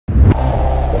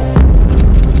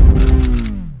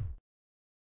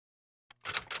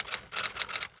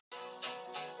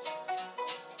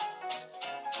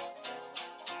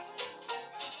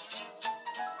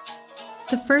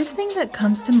The first thing that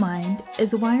comes to mind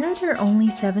is why are there only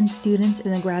 7 students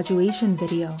in the graduation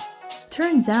video?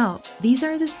 Turns out, these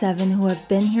are the 7 who have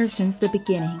been here since the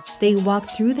beginning. They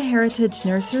walked through the Heritage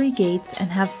Nursery gates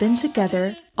and have been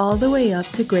together all the way up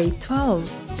to grade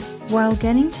 12. While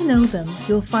getting to know them,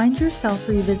 you'll find yourself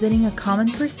revisiting a common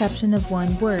perception of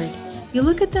one word. You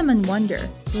look at them and wonder,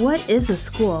 what is a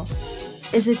school?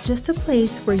 Is it just a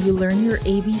place where you learn your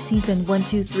ABCs and 1,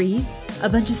 2, 3s? A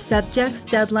bunch of subjects,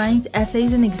 deadlines,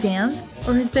 essays, and exams?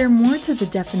 Or is there more to the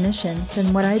definition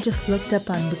than what I just looked up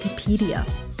on Wikipedia?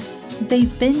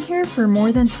 They've been here for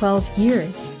more than 12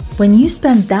 years. When you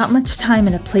spend that much time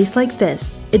in a place like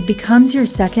this, it becomes your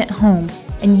second home,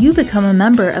 and you become a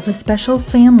member of a special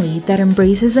family that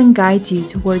embraces and guides you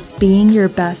towards being your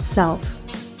best self.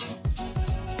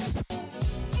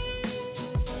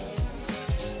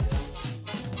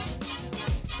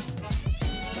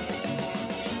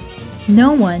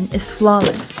 No one is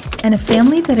flawless, and a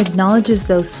family that acknowledges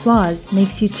those flaws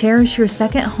makes you cherish your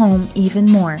second home even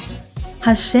more.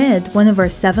 Hashed, one of our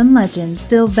 7 legends,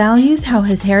 still values how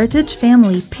his heritage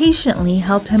family patiently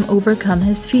helped him overcome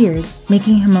his fears,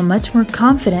 making him a much more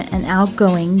confident and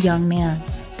outgoing young man.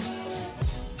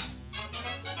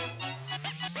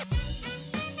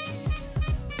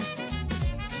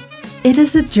 It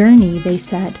is a journey, they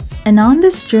said, and on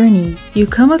this journey, you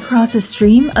come across a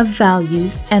stream of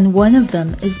values, and one of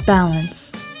them is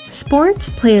balance. Sports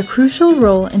play a crucial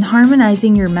role in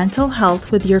harmonizing your mental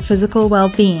health with your physical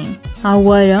well-being.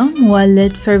 Awara,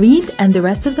 Muwallid, Farid, and the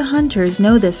rest of the hunters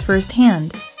know this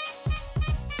firsthand.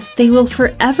 They will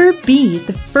forever be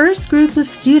the first group of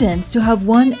students to have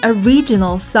won a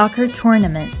regional soccer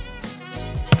tournament.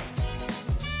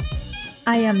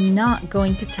 I am not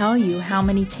going to tell you how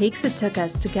many takes it took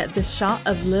us to get this shot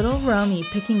of little Romy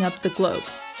picking up the globe,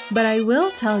 but I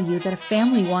will tell you that a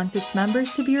family wants its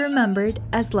members to be remembered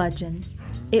as legends.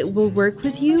 It will work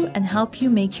with you and help you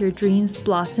make your dreams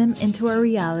blossom into a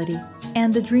reality.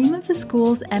 And the dream of the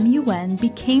school's MUN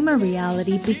became a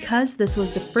reality because this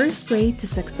was the first grade to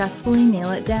successfully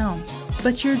nail it down.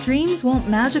 But your dreams won't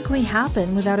magically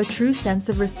happen without a true sense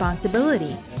of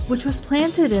responsibility, which was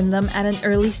planted in them at an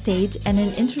early stage and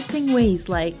in interesting ways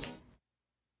like...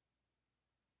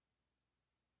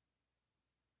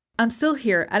 I'm still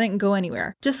here, I didn't go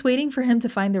anywhere, just waiting for him to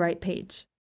find the right page.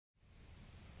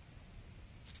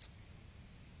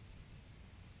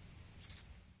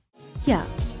 Yeah,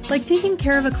 like taking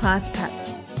care of a class pet.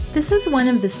 This is one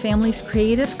of this family's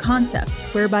creative concepts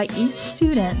whereby each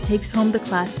student takes home the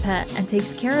class pet and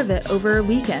takes care of it over a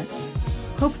weekend.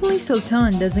 Hopefully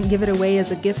Sultan doesn't give it away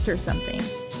as a gift or something.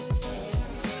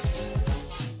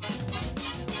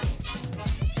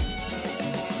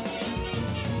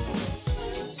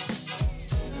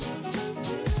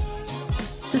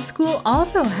 The school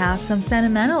also has some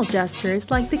sentimental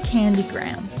gestures like the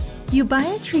candygram. You buy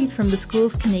a treat from the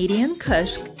school's Canadian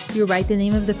Kushk, you write the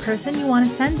name of the person you want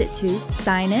to send it to,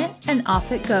 sign it, and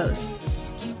off it goes.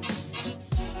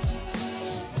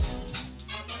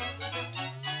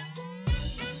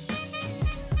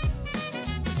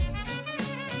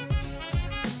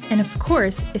 And of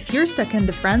course, if you're stuck in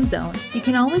the friend zone, you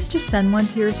can always just send one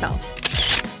to yourself.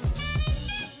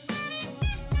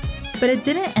 But it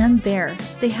didn't end there.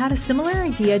 They had a similar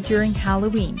idea during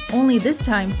Halloween, only this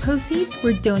time proceeds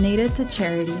were donated to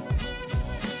charity.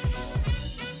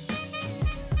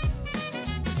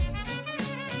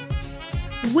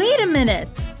 Wait a minute!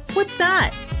 What's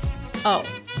that? Oh,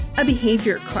 a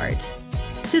behavior card.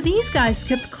 So these guys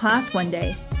skipped class one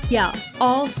day. Yeah,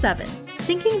 all 7.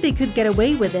 Thinking they could get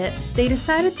away with it, they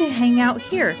decided to hang out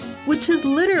here, which is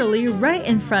literally right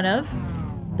in front of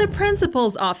the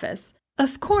principal's office.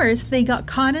 Of course, they got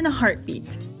caught in a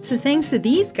heartbeat. So thanks to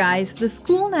these guys, the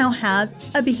school now has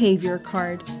a behavior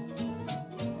card.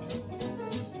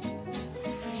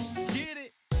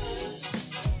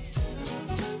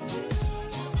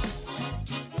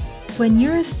 When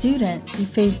you're a student, you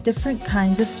face different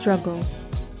kinds of struggles.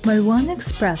 Marwan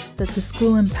expressed that the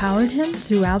school empowered him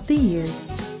throughout the years.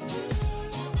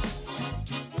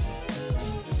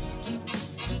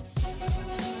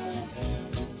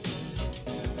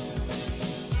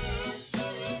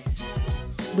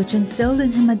 Which instilled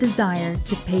in him a desire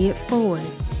to pay it forward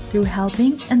through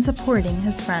helping and supporting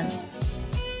his friends.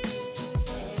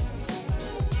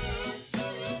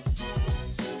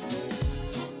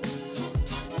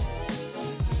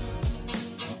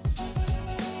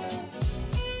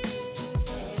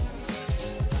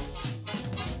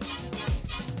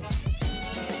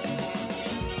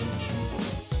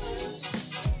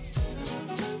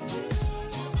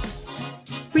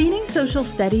 Reading social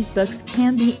studies books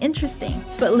can be interesting,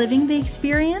 but living the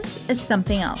experience is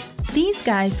something else. These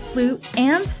guys flew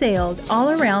and sailed all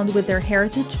around with their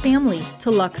heritage family to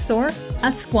Luxor,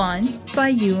 Aswan,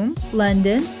 Fayoum,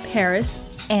 London,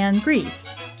 Paris, and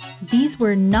Greece. These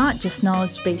were not just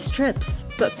knowledge-based trips,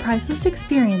 but priceless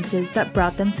experiences that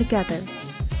brought them together.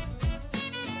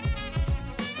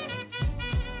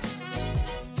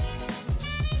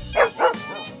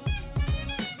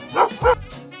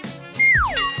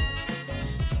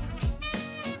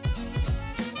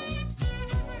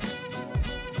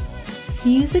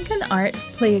 Music and art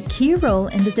play a key role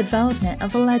in the development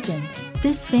of a legend.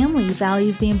 This family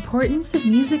values the importance of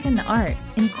music and art,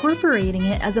 incorporating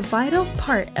it as a vital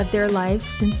part of their lives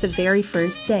since the very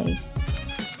first day.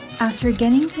 After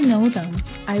getting to know them,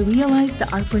 I realized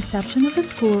that our perception of a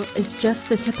school is just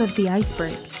the tip of the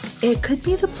iceberg. It could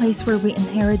be the place where we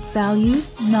inherit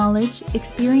values, knowledge,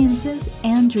 experiences,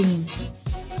 and dreams.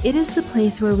 It is the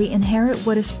place where we inherit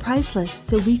what is priceless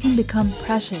so we can become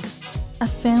precious. A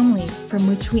family from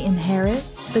which we inherit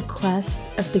the quest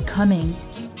of becoming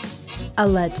a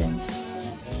legend.